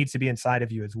to be inside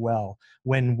of you as well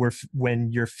when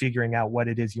you're figuring out what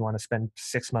it is you want to spend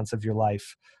 6 months of your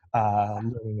life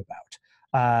learning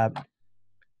about.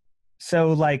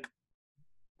 So, like,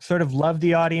 sort of love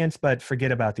the audience, but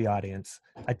forget about the audience,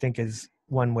 I think, is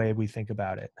one way we think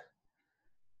about it.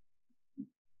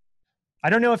 I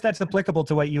don't know if that's applicable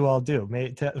to what you all do.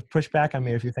 To push back on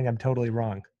me if you think I'm totally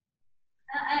wrong.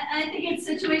 I think it's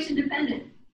situation dependent.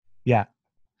 Yeah.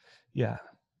 Yeah.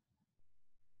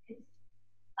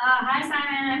 Hi,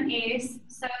 Simon. I'm Ace.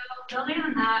 So building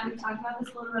on that, we've talked about this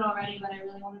a little bit already, but I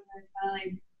really wanted to kind of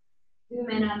like zoom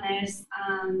in on this,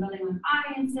 building on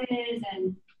audiences.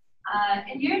 And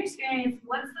in your experience,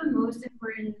 what's the most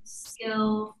important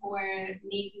skill for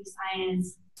making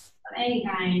science of any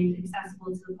kind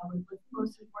accessible to the public? What's the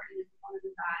most important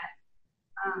component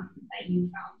of that you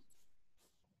found?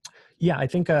 Yeah, I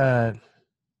think I'll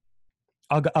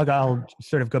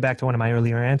sort of go back to one of my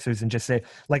earlier answers and just say,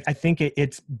 like, I think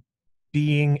it's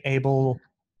being able.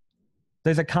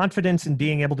 There's a confidence in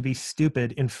being able to be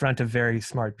stupid in front of very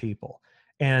smart people,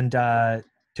 and to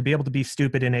be able to be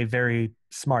stupid in a very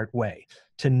smart way,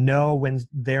 to know when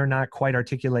they're not quite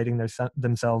articulating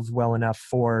themselves well enough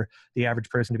for the average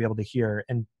person to be able to hear,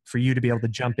 and for you to be able to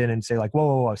jump in and say, like,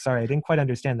 whoa, sorry, I didn't quite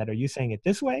understand that. Are you saying it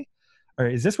this way? Or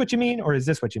is this what you mean? Or is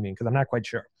this what you mean? Because I'm not quite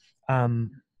sure.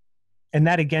 And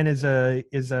that, again,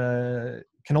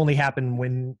 can only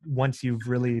happen once you've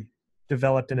really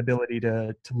developed an ability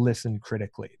to listen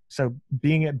critically. So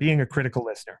being a critical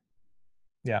listener.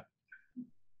 Yeah.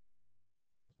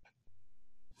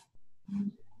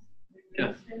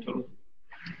 Yeah, totally.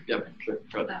 Yep, sure.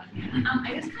 I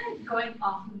guess kind of going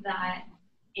off of that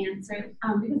answer,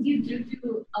 because you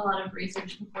do a lot of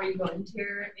research before you go into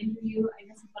your interview, I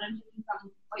guess is what I'm taking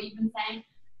from what you've been saying.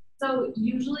 So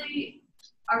usually,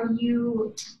 are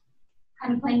you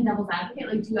kind of playing devil's advocate?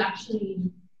 Like, do you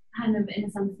actually kind of, in a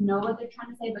sense, know what they're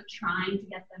trying to say, but trying to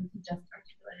get them to just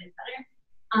articulate it better?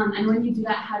 And when you do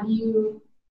that, how do you,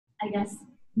 I guess,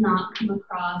 not come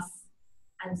across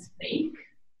as fake?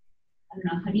 I don't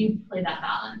know. How do you play that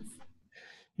balance?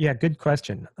 Yeah, good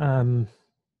question. I'm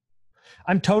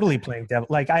totally playing devil.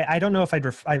 Like, I don't know if I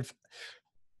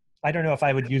don't know if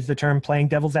I would use the term playing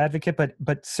devil's advocate,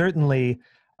 but certainly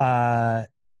I'm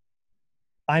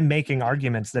making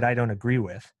arguments that I don't agree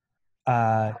with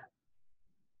at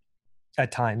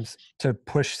times to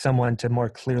push someone to more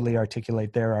clearly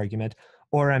articulate their argument,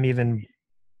 or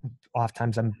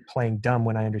oftentimes I'm playing dumb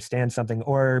when I understand something,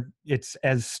 or it's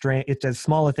as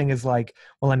small a thing as, like,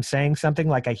 well, I'm saying something,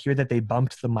 like I hear that they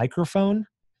bumped the microphone.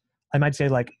 I might say,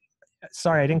 like,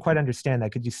 sorry, I didn't quite understand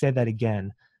that. Could you say that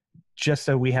again? Just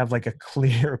so we have, like, a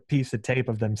clear piece of tape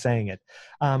of them saying it.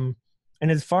 And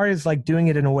as far as, like, doing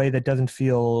it in a way that doesn't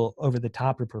feel over the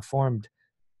top or performed,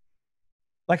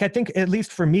 like, I think, at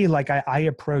least for me, like, I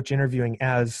approach interviewing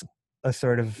as a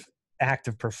sort of act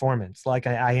of performance. Like,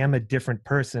 I am a different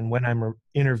person when I'm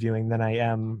interviewing than I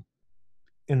am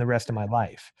in the rest of my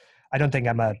life. I don't think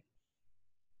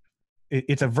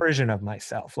it's a version of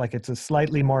myself. Like, it's a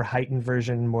slightly more heightened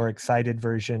version, more excited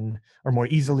version, or more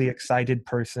easily excited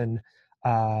person.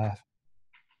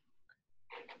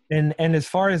 And as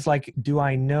far as like, do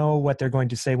I know what they're going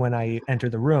to say when I enter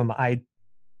the room? I'll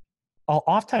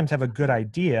oftentimes have a good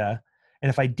idea. And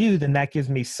if I do, then that gives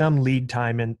me some lead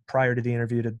time and prior to the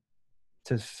interview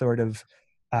to sort of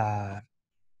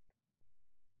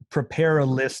prepare a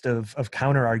list of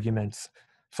counter arguments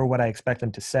for what I expect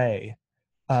them to say.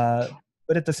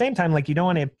 But at the same time, like you don't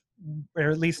want to, or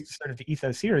at least sort of the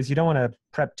ethos here is you don't want to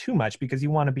prep too much because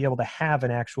you want to be able to have an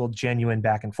actual genuine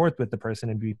back and forth with the person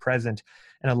and be present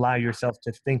and allow yourself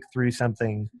to think through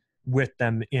something with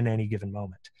them in any given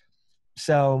moment.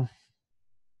 So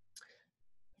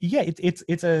yeah, I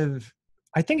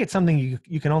think it's something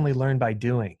you can only learn by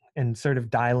doing and sort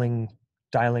of dialing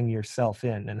yourself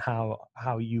in and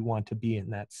how you want to be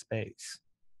in that space,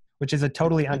 which is a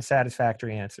totally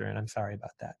unsatisfactory answer. And I'm sorry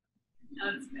about that.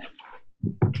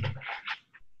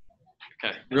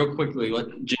 Okay, real quickly,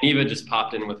 Geneva just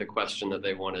popped in with a question that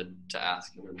they wanted to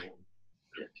ask, and then we'll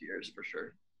get to yours for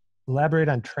sure. Elaborate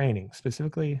on training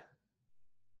specifically.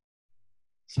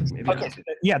 So maybe okay.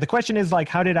 Yeah, the question is like,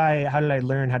 how did I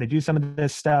learn how to do some of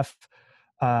this stuff,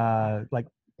 like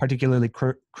particularly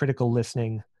critical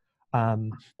listening,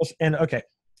 and okay.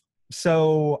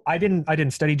 So I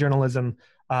didn't study journalism.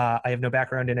 I have no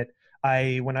background in it.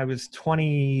 When I was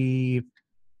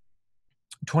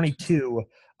 22,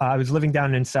 I was living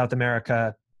down in South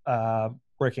America,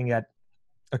 working at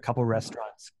a couple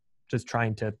restaurants, just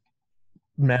trying to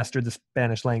master the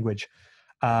Spanish language.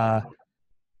 And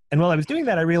while I was doing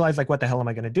that, I realized like, what the hell am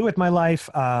I going to do with my life?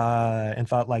 And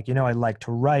thought like, I like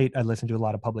to write. I listened to a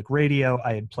lot of public radio.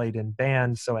 I had played in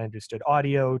bands, so I understood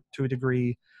audio to a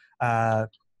degree. And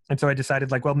so I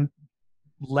decided like, well,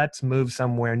 let's move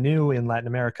somewhere new in Latin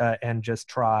America and just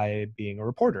try being a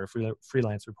reporter,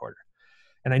 freelance reporter.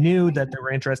 And I knew that there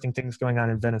were interesting things going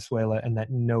on in Venezuela and that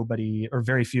nobody or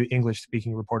very few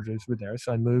English-speaking reporters were there.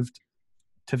 So I moved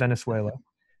to Venezuela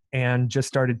and just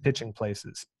started pitching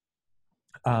places.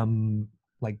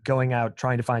 Like going out,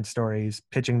 trying to find stories,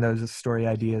 pitching those story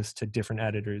ideas to different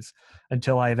editors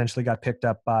until I eventually got picked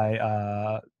up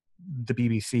by the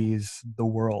BBC's The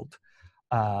World.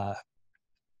 And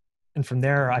from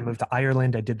there, I moved to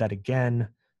Ireland. I did that again,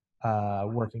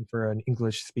 working for an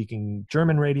English-speaking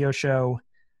German radio show.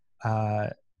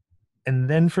 And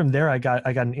then from there, I got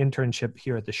an internship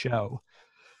here at the show.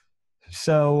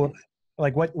 So,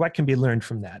 like, what can be learned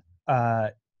from that?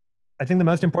 I think the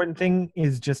most important thing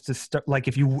is just to start. Like,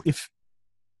 and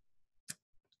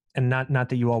not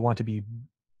that you all want to be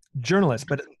journalists,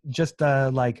 but just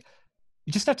like,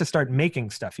 you just have to start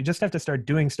making stuff. You just have to start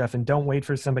doing stuff, and don't wait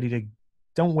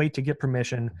to get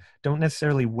permission. Don't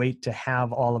necessarily wait to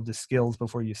have all of the skills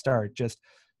before you start. Just,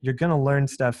 you're going to learn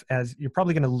stuff as you're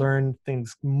probably going to learn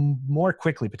things more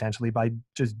quickly, potentially, by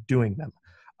just doing them.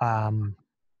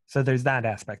 So there's that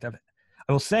aspect of it.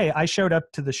 I will say I showed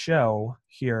up to the show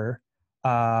here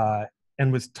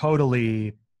and was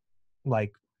totally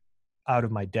like out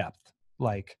of my depth.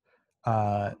 Like,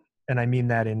 and I mean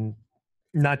that in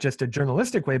not just a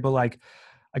journalistic way, but like,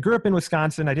 I grew up in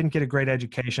Wisconsin. I didn't get a great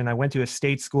education. I went to a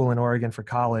state school in Oregon for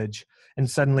college, and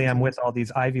suddenly I'm with all these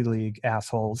Ivy League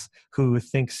assholes who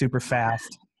think super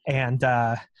fast and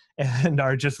are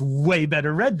just way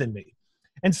better read than me.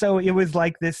 And so it was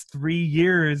like this 3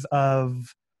 years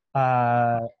of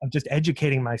just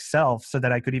educating myself so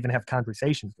that I could even have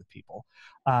conversations with people.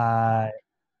 And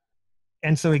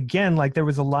so again, like there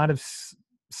was a lot of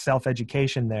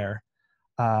self-education there.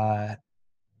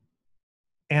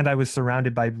 And I was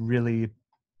surrounded by really,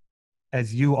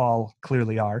 as you all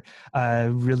clearly are,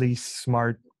 really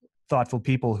smart, thoughtful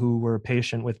people who were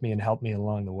patient with me and helped me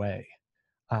along the way.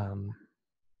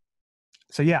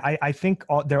 So yeah, I think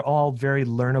they're all very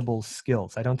learnable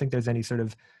skills. I don't think there's any sort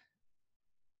of,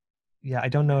 I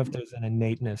don't know if there's an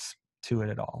innateness to it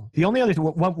at all. The only other,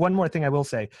 one more thing I will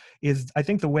say is I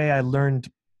think the way I learned,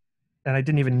 and I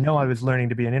didn't even know I was learning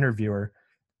to be an interviewer,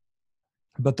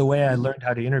 but the way I learned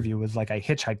how to interview was like I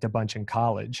hitchhiked a bunch in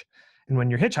college. And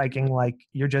when you're hitchhiking, like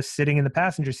you're just sitting in the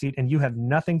passenger seat and you have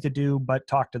nothing to do but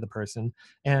talk to the person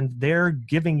and they're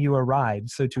giving you a ride.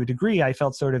 So to a degree, I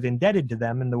felt sort of indebted to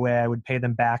them, and the way I would pay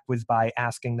them back was by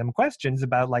asking them questions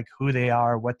about like who they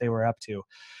are, what they were up to.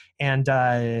 And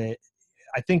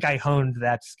I think I honed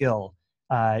that skill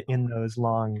in those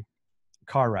long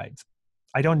car rides.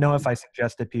 I don't know if I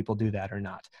suggest that people do that or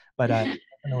not, but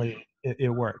definitely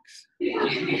it works.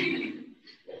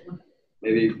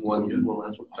 Maybe one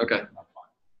last one. Okay.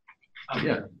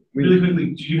 Yeah. Really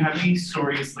quickly, do you have any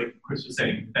stories, like Chris was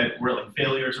saying, that were like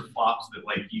failures or flops that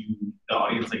like the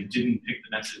audience like didn't pick up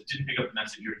the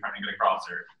message you were trying to get across,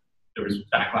 or there was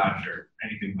backlash or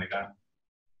anything like that?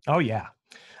 Oh yeah.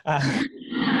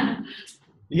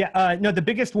 Yeah, no, the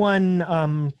biggest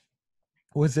one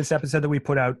was this episode that we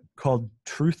put out called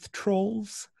Truth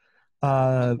Trolls,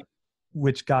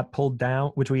 which got pulled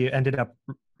down, which we ended up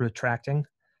retracting.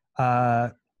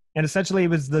 And essentially it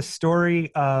was the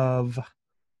story of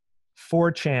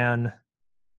 4chan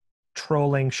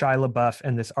trolling Shia LaBeouf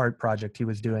and this art project he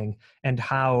was doing, and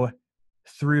how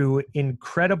through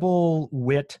incredible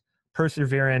wit,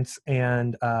 perseverance,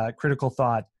 and critical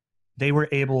thought, they were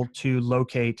able to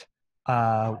locate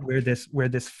where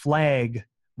this flag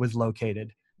was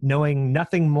located, knowing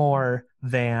nothing more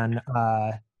than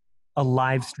a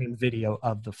live stream video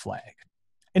of the flag.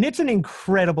 And it's an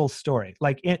incredible story.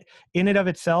 Like in and of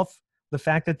itself, the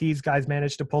fact that these guys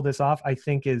managed to pull this off, I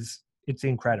think it's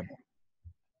incredible.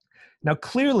 Now,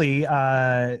 clearly,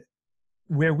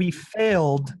 where we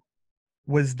failed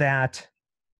was that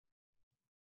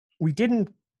we didn't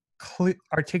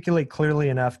articulate clearly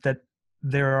enough that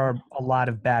there are a lot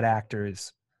of bad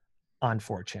actors on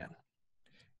 4chan,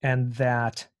 and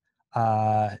that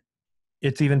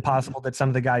it's even possible that some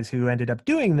of the guys who ended up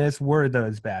doing this were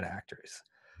those bad actors.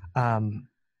 And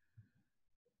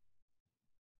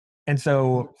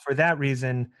so for that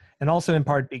reason, and also in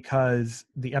part because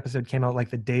the episode came out like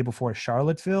the day before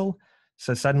Charlottesville,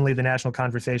 so suddenly the national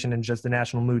conversation and just the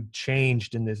national mood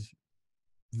changed in this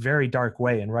very dark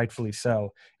way, and rightfully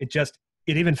so. It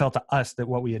even felt to us that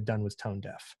what we had done was tone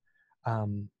deaf.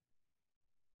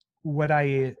 What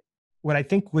I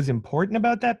think was important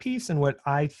about that piece, and what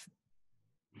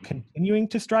continuing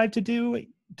to strive to do,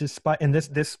 despite, and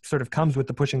this sort of comes with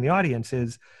the pushing the audience,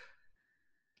 is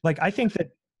like, I think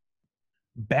that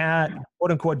bad,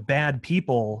 quote unquote, bad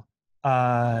people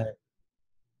can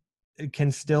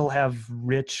still have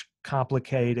rich,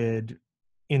 complicated,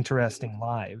 interesting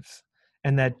lives.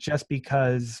 And that just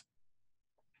because,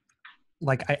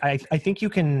 like, I think you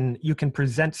can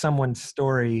present someone's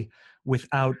story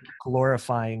without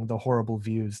glorifying the horrible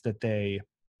views that they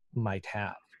might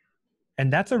have.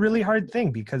 And that's a really hard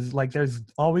thing, because like there's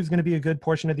always going to be a good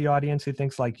portion of the audience who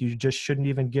thinks like you just shouldn't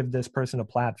even give this person a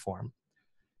platform,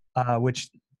 which,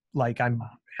 like, I'm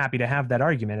happy to have that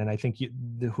argument. And I think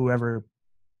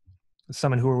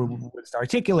someone who would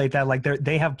articulate that, like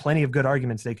they have plenty of good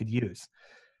arguments they could use.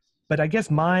 But I guess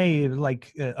my,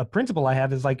 like, a principle I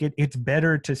have is like, it's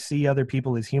better to see other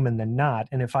people as human than not.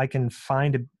 And if I can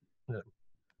find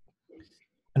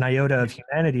an iota of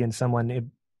humanity in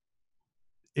someone,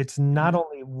 it's not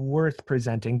only worth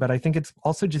presenting, but I think it's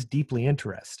also just deeply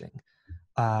interesting.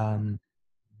 But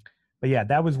yeah,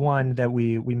 that was one that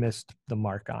we missed the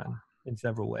mark on in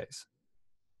several ways.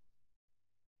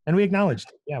 And we acknowledged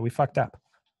it. Yeah, we fucked up.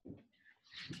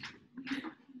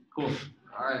 Cool.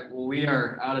 All right. Well, we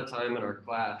are out of time in our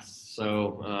class.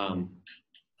 So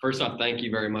first off, thank you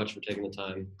very much for taking the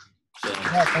time.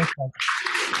 Yeah, thanks, guys.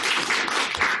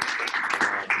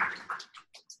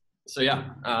 So yeah,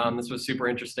 this was super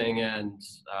interesting, and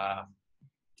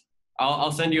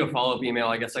I'll send you a follow-up email.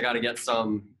 I guess I got to get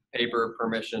some paper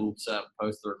permission to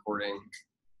post the recording,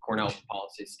 Cornell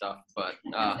policy stuff. But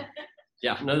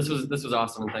yeah, no, this was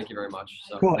awesome, and thank you very much.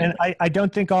 So, cool, and I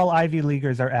don't think all Ivy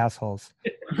Leaguers are assholes.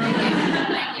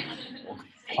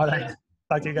 All right,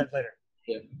 talk to you guys later.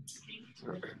 Yeah.